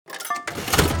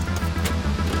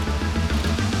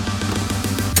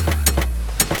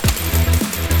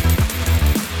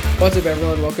What's up,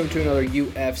 everyone? Welcome to another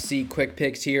UFC Quick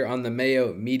Picks here on the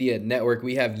Mayo Media Network.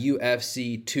 We have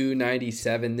UFC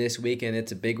 297 this week, and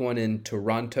it's a big one in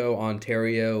Toronto,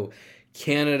 Ontario,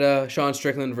 Canada. Sean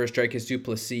Strickland versus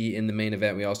Plessis in the main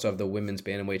event. We also have the Women's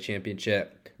Bantamweight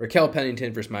Championship. Raquel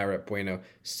Pennington versus Mayra Bueno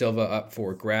Silva up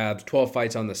for grabs. 12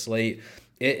 fights on the slate.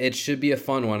 It should be a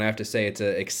fun one, I have to say. It's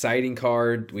an exciting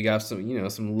card. We got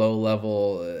some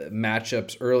low-level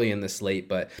matchups early in the slate,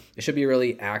 but it should be a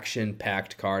really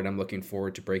action-packed card. I'm looking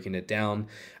forward to breaking it down.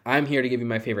 I'm here to give you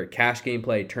my favorite cash game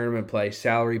play, tournament play,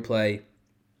 salary play,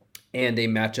 and a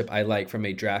matchup I like from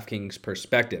a DraftKings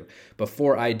perspective.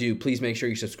 Before I do, please make sure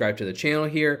you subscribe to the channel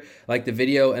here, like the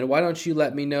video, and why don't you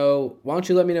let me know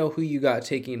who you got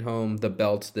taking home the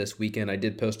belts this weekend. I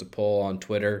did post a poll on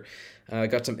Twitter. I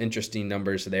got some interesting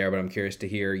numbers there, but I'm curious to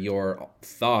hear your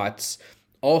thoughts.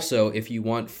 Also, if you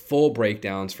want full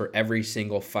breakdowns for every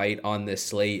single fight on this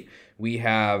slate, we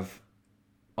have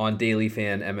on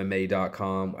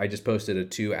dailyfanmma.com. I just posted a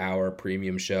 2-hour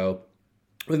premium show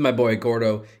with my boy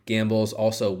Gordo Gambles.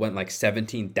 Also went like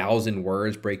 17,000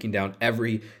 words breaking down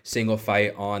every single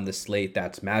fight on the slate.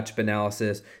 That's matchup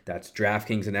analysis. That's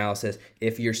DraftKings analysis.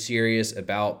 If you're serious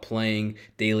about playing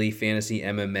daily fantasy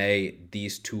MMA,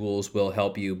 these tools will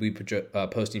help you. We'll be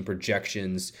posting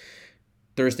projections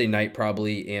Thursday night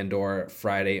probably and or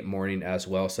Friday morning as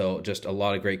well. So just a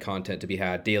lot of great content to be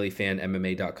had.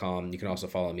 dailyfanmma.com. You can also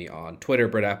follow me on Twitter,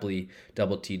 Brett Appley,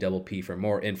 _T for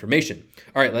more information.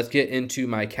 All right, let's get into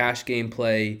my cash game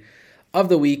play of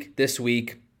the week. This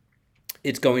week,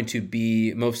 it's going to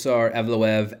be Movsar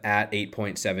Evloev at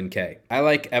 8.7K. I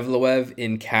like Evloev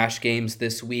in cash games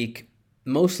this week,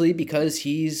 mostly because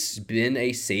he's been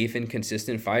a safe and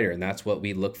consistent fighter, and that's what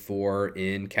we look for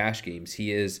in cash games.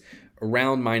 He is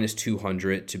around minus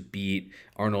 200 to beat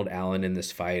Arnold Allen in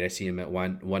this fight. I see him at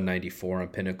 194 on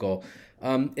Pinnacle.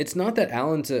 It's not that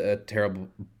Allen's a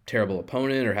terrible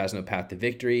opponent or has no path to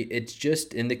victory. It's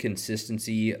just in the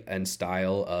consistency and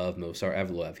style of Movsar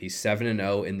Evloev. He's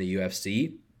 7-0 in the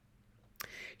UFC.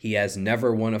 He has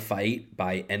never won a fight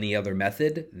by any other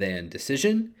method than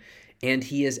decision, and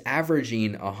he is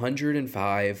averaging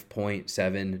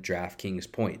 105.7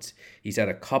 DraftKings points. He's had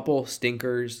a couple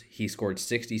stinkers. He scored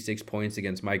 66 points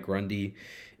against Mike Grundy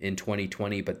in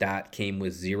 2020, but that came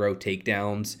with 0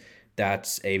 takedowns.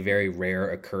 That's a very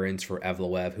rare occurrence for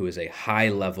Evloev, who is a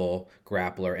high-level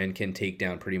grappler and can take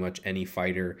down pretty much any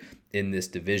fighter in this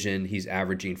division. He's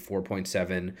averaging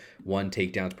 4.71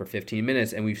 takedowns per 15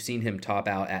 minutes, and we've seen him top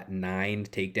out at 9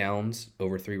 takedowns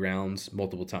over 3 rounds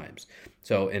multiple times.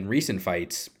 So in recent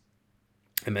fights,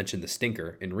 I mentioned the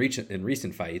stinker. In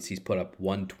recent fights, he's put up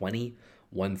 120,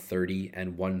 130,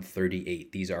 and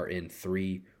 138. These are in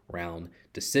 3-round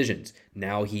decisions.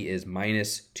 Now he is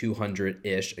minus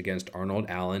 200-ish against Arnold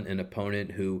Allen, an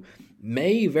opponent who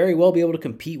may very well be able to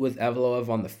compete with Evloev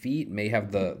on the feet, may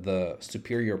have the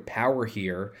superior power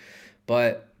here,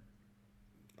 but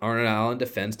Arnold Allen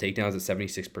defends takedowns at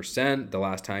 76%. The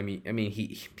last time he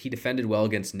defended well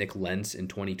against Nick Lentz in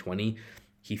 2020.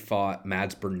 He fought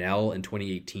Mads Burnell in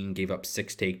 2018, gave up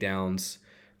 6 takedowns.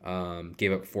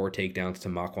 Gave up 4 takedowns to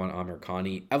Makwan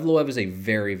Amirkhani. Evloev is a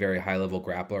very, very high-level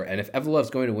grappler, and if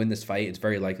Evloev's going to win this fight, it's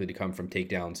very likely to come from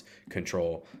takedowns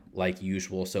control like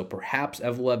usual. So perhaps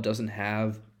Evloev doesn't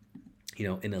have,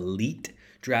 an elite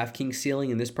DraftKings ceiling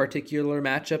in this particular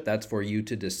matchup. That's for you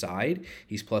to decide.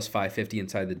 He's plus 550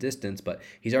 inside the distance, but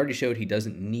he's already showed he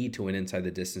doesn't need to win inside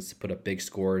the distance to put up big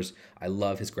scores. I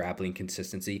love his grappling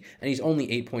consistency, and he's only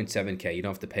 8.7K. You don't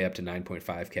have to pay up to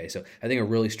 9.5K. So I think a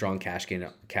really strong cash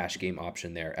game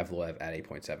option there, Evloev at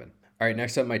 8.7. All right,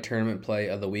 next up, my tournament play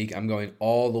of the week. I'm going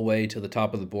all the way to the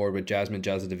top of the board with Jasmine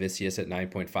Jasudavicius at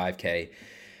 9.5K.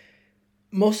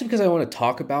 Mostly because I want to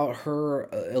talk about her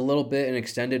a little bit in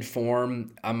extended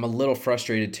form. I'm a little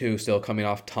frustrated too, still coming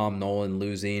off Tom Nolan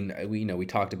losing. We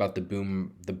talked about the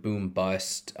boom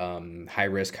bust, high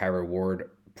risk, high reward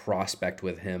prospect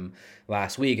with him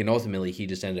last week, and ultimately he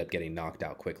just ended up getting knocked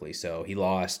out quickly. So he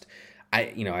lost.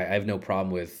 I have no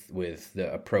problem with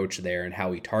the approach there and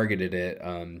how he targeted it,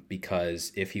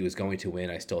 because if he was going to win,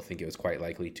 I still think it was quite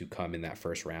likely to come in that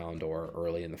first round or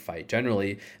early in the fight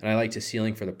generally, and I like to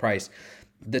ceiling for the price.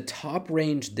 The top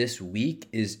range this week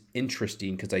is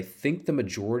interesting because I think the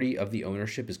majority of the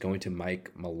ownership is going to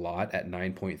Mike Malott at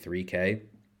 9.3K.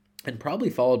 And probably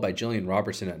followed by Jillian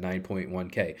Robertson at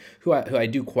 9.1K, who I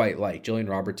do quite like. Jillian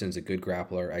Robertson's a good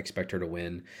grappler. I expect her to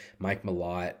win. Mike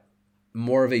Malott,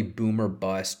 more of a boomer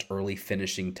bust, early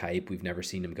finishing type. We've never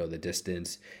seen him go the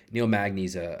distance. Neil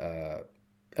Magny's a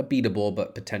beatable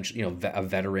but potentially a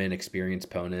veteran, experienced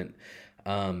opponent.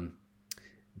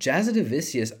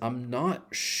 Jazadavicius, I'm not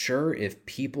sure if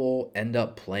people end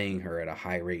up playing her at a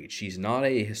high rate. She's not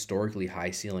a historically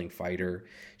high ceiling fighter.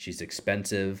 She's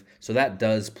expensive. So that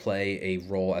does play a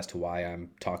role as to why I'm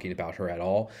talking about her at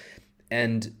all.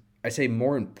 And I say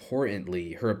more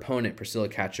importantly, her opponent, Priscilla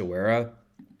Cachoeira,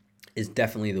 is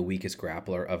definitely the weakest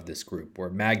grappler of this group,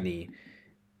 where Magny,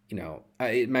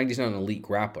 Magny's not an elite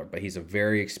grappler, but he's a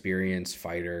very experienced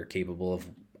fighter, capable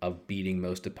of beating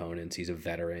most opponents. He's a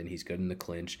veteran. He's good in the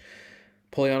clinch.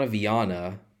 Poliana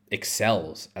Viana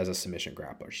excels as a submission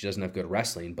grappler. She doesn't have good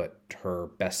wrestling, but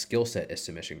her best skill set is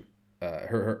submission.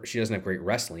 She doesn't have great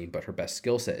wrestling, but her best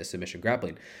skill set is submission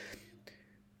grappling.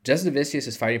 Jazadavicius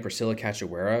is fighting Priscilla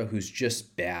Cachoeira, who's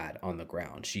just bad on the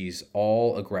ground. She's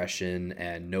all aggression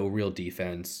and no real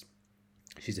defense.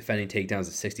 She's defending takedowns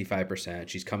at 65%.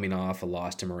 She's coming off a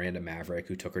loss to Miranda Maverick,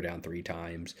 who took her down 3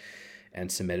 times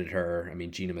and submitted her. I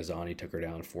mean, Gina Mazzani took her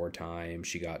down 4 times.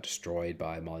 She got destroyed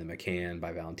by Molly McCann,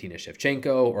 by Valentina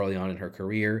Shevchenko early on in her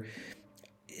career.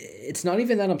 It's not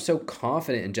even that I'm so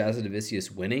confident in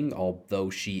Jazadavicius winning, although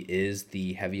she is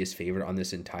the heaviest favorite on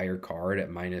this entire card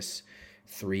at minus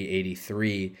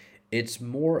 383. It's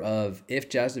more of, if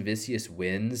Jazadavicius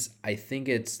wins, I think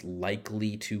it's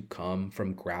likely to come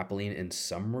from grappling in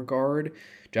some regard.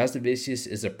 Jazadavicius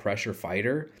is a pressure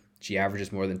fighter. She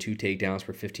averages more than 2 takedowns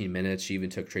per 15 minutes. She even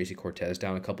took Tracy Cortez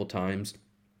down a couple times.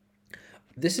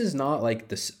 This is not like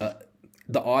this.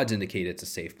 The odds indicate it's a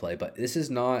safe play, but this is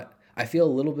not. I feel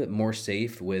a little bit more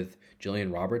safe with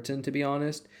Jillian Robertson, to be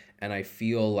honest, and I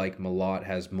feel like Malott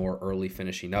has more early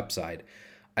finishing upside.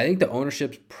 I think the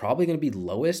ownership's probably going to be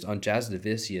lowest on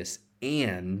Jazadavicius,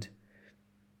 and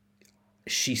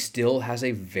she still has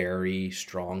a very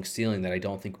strong ceiling that I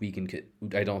don't think we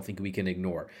can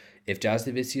ignore. If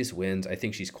Jazadavicius wins, I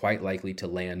think she's quite likely to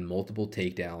land multiple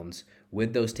takedowns.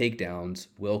 With those takedowns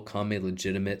will come a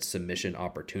legitimate submission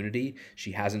opportunity.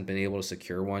 She hasn't been able to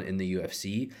secure one in the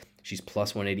UFC. She's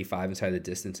plus 185 inside the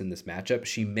distance in this matchup.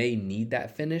 She may need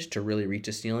that finish to really reach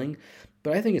a ceiling,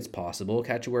 but I think it's possible.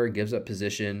 Cachoeira gives up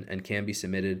position and can be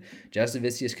submitted.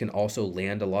 Jazadavicius can also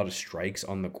land a lot of strikes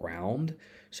on the ground.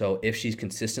 So if she's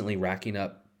consistently racking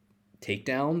up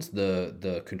takedowns,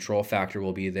 the control factor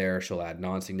will be there. She'll add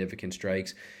non-significant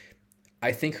strikes.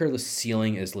 I think her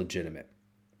ceiling is legitimate.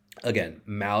 Again,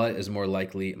 Malott is more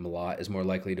likely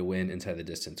to win inside the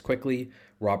distance quickly.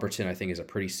 Robertson, I think, is a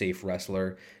pretty safe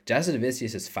wrestler.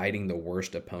 Jazadavicius is fighting the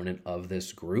worst opponent of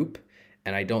this group,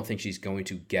 and I don't think she's going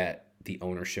to get the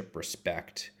ownership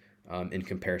respect in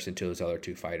comparison to those other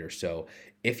 2 fighters. So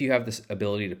if you have this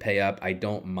ability to pay up, I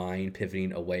don't mind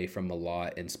pivoting away from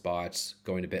Malott in spots,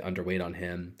 going a bit underweight on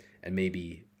him, and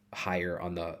maybe higher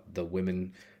on the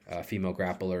women female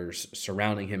grapplers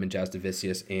surrounding him in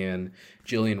Jazadavicius and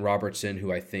Jillian Robertson,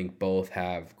 who I think both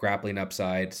have grappling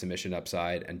upside, submission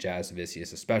upside, and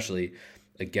Jazadavicius especially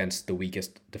against the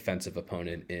weakest defensive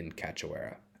opponent in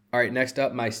Cachoeira. All right, next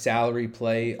up, my salary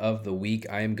play of the week.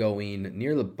 I am going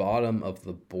near the bottom of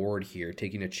the board here,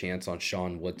 taking a chance on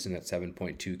Sean Woodson at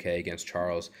 7.2K against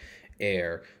Charles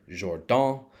Air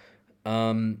Jourdain.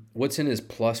 Woodson is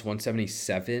plus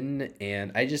 177,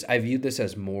 and I viewed this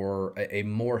as a more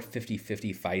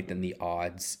 50-50 fight than the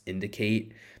odds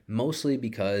indicate, mostly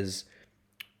because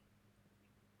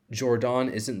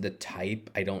Jourdain isn't the type,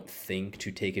 I don't think,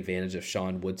 to take advantage of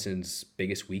Sean Woodson's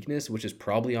biggest weakness, which is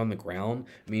probably on the ground.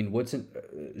 I mean,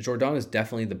 Jourdain is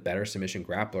definitely the better submission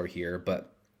grappler here,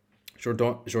 but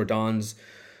Jourdain's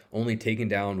only taken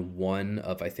down 1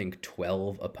 of, I think,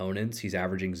 12 opponents. He's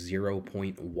averaging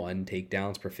 0.1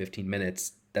 takedowns per 15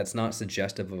 minutes. That's not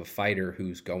suggestive of a fighter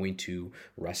who's going to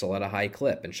wrestle at a high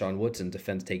clip. And Sean Woodson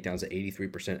defends takedowns at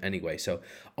 83% anyway. So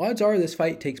odds are this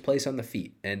fight takes place on the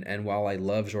feet. And while I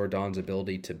love Jourdain's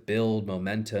ability to build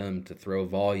momentum, to throw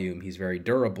volume, he's very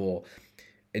durable,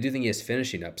 I do think he has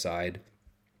finishing upside.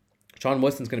 Sean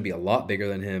Woodson's going to be a lot bigger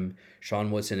than him.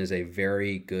 Sean Woodson is a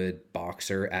very good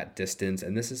boxer at distance,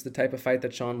 and this is the type of fight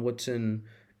that Sean Woodson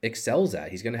excels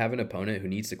at. He's going to have an opponent who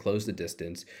needs to close the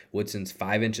distance. Woodson's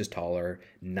 5 inches taller,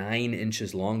 9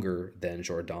 inches longer than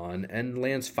Jourdain, and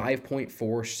lands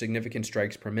 5.4 significant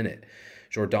strikes per minute.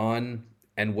 Jourdain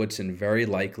and Woodson very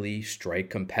likely strike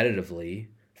competitively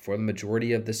for the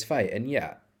majority of this fight. And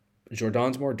yeah,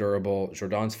 Jourdain's more durable.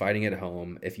 Jourdain's fighting at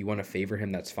home. If you want to favor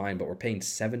him, that's fine, but we're paying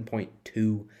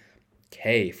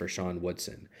 7.2K for Sean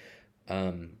Woodson.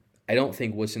 I don't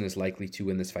think Woodson is likely to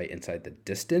win this fight inside the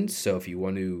distance. So if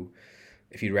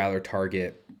you'd rather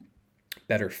target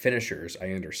better finishers,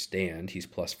 I understand. He's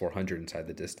plus 400 inside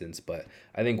the distance, but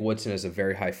I think Woodson has a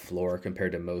very high floor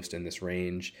compared to most in this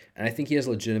range, and I think he has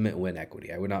legitimate win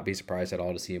equity. I would not be surprised at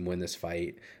all to see him win this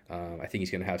fight. I think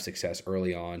he's going to have success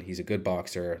early on. He's a good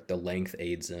boxer. The length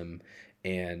aids him,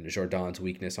 and Jourdain's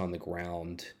weakness on the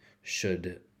ground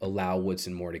should allow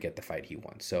Woodson more to get the fight he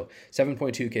wants. So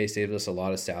 7.2K saved us a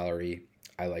lot of salary.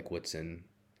 I like Woodson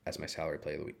as my salary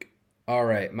play of the week. All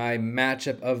right, my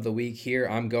matchup of the week here,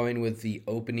 I'm going with the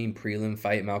opening prelim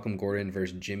fight, Malcolm Gordon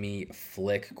versus Jimmy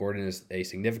Flick. Gordon is a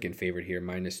significant favorite here,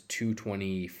 minus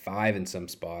 225 in some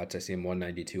spots. I see him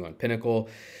 192 on Pinnacle.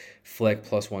 Flick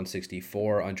plus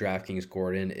 164 on DraftKings.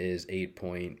 Gordon is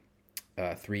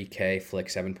 8.3K, Flick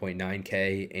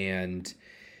 7.9K, and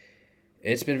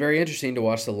it's been very interesting to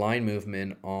watch the line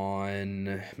movement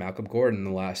on Malcolm Gordon in the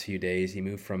last few days. He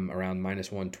moved from around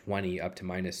minus 120 up to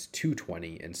minus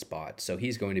 220 in spots. So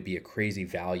he's going to be a crazy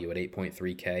value at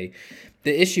 8.3K.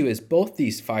 The issue is both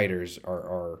these fighters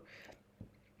are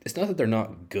it's not that they're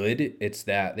not good. It's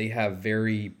that they have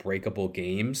very breakable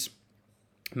games.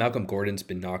 Malcolm Gordon's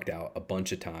been knocked out a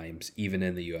bunch of times, even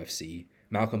in the UFC.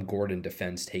 Malcolm Gordon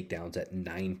defends takedowns at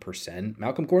 9%.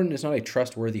 Malcolm Gordon is not a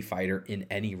trustworthy fighter in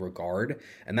any regard,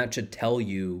 and that should tell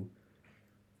you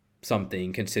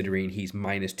something considering he's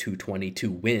minus 220 to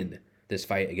win this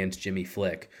fight against Jimmy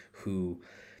Flick, who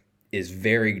is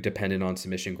very dependent on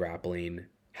submission grappling,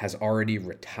 has already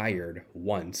retired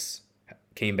once,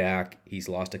 came back, he's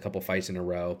lost a couple fights in a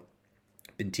row,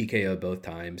 been TKO'd both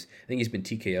times. I think he's been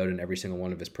TKO'd in every single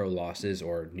one of his pro losses,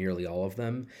 or nearly all of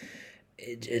them.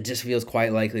 It just feels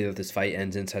quite likely that this fight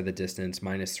ends inside the distance,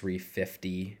 minus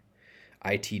 350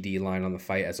 ITD line on the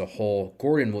fight as a whole.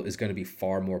 Gordon is going to be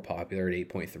far more popular at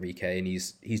 8.3K, and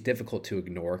he's difficult to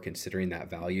ignore considering that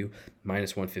value.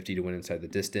 Minus 150 to win inside the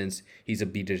distance. He's a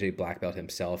BJJ black belt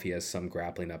himself. He has some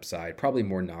grappling upside, probably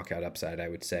more knockout upside, I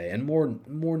would say, and more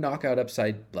knockout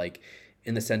upside, like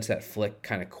in the sense that Flick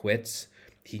kind of quits.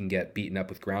 He can get beaten up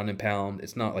with ground and pound.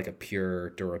 It's not like a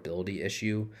pure durability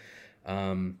issue.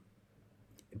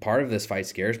 Part of this fight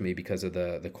scares me because of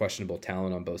the questionable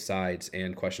talent on both sides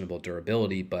and questionable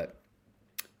durability, but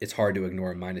it's hard to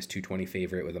ignore a minus 220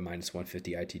 favorite with a minus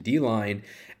 150 ITD line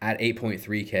at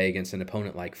 8.3K against an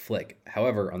opponent like Flick.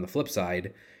 However, on the flip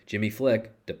side, Jimmy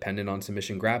Flick, dependent on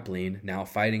submission grappling, now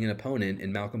fighting an opponent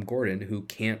in Malcolm Gordon who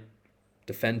can't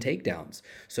defend takedowns.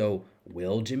 So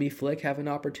will Jimmy Flick have an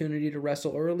opportunity to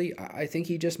wrestle early? I think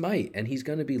he just might, and he's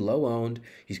going to be low owned.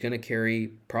 He's going to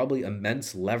carry probably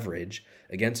immense leverage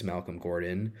against Malcolm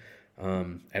Gordon.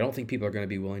 I don't think people are going to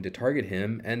be willing to target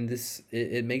him, and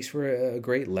it makes for a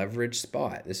great leverage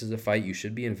spot. This is a fight you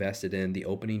should be invested in. The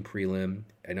opening prelim,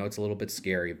 I know it's a little bit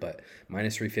scary, but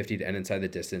minus 350 to end inside the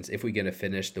distance. If we get a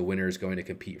finish, the winner is going to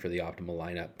compete for the optimal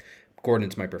lineup.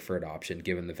 Gordon's my preferred option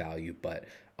given the value, but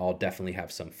I'll definitely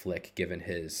have some Flick given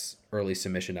his early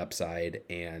submission upside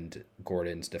and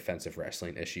Gordon's defensive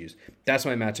wrestling issues. That's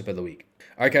my matchup of the week.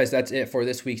 All right, guys, that's it for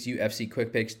this week's UFC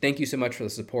Quick Picks. Thank you so much for the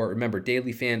support. Remember,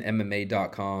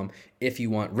 dailyfanmma.com if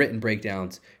you want written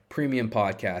breakdowns, premium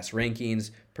podcasts, rankings,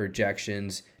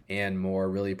 projections, and more.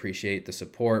 Really appreciate the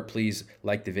support. Please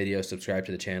like the video, subscribe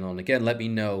to the channel, and again, let me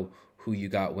know who you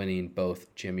got winning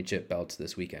both championship belts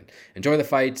this weekend. Enjoy the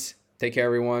fights. Take care,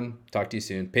 everyone. Talk to you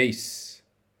soon. Peace.